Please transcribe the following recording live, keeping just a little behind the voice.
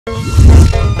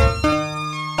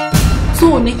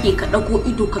So nake ka ɗago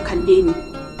ido ka kalle ni,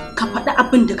 ka faɗi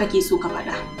abin da kake so ka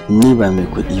faɗa. Ni ba mai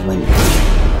kuɗi ba ne,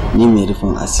 ni mai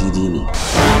rufin asiri ne,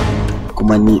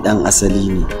 kuma ni ɗan asali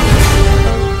ne.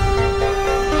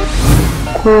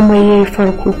 Komai yayi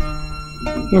farko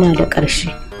yana da ƙarshe.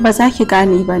 Ba za ki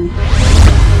gane ba ne.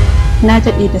 Na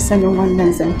daɗe da sanin wannan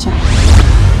zancen.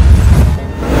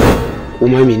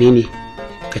 Kuma menene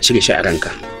ka cire shi a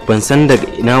ranka? Ban san daga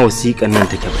ina wasiƙan nan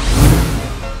take ba,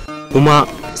 kuma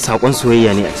saƙon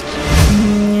soyayya ne a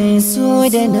ciki. So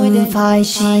da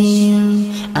numfashi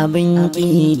abin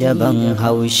ƙi da ban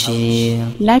haushi.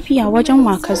 Lafiya wajen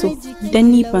wa ka zo,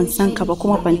 don ni ban san ka ba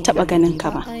kuma ban taɓa ganin ka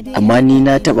ba. Amma ni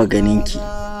na taɓa ganin ki,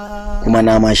 kuma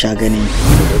na ma sha ganin ki.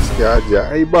 Gaskiya Hajiya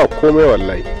ai ba komai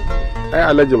wallahi. Ai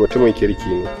Alhaji mutumin kirki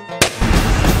ne.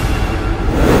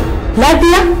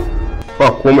 Lafiya?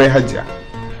 Ba komai Hajiya.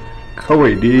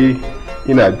 Kawai dai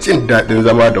ina jin daɗin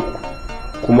zama da ku.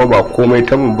 Kuma ba komai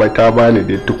ta mun ba ta bani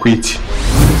da tukwici.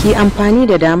 Ki amfani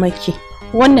da damarki.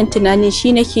 Wannan tunani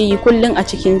shi nake yi kullum a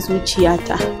cikin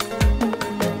zuciyata.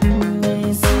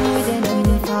 So da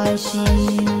numfashi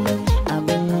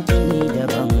abin ƙi da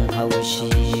ban haushi.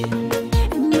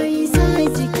 Mai sa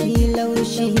jiki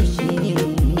laushi.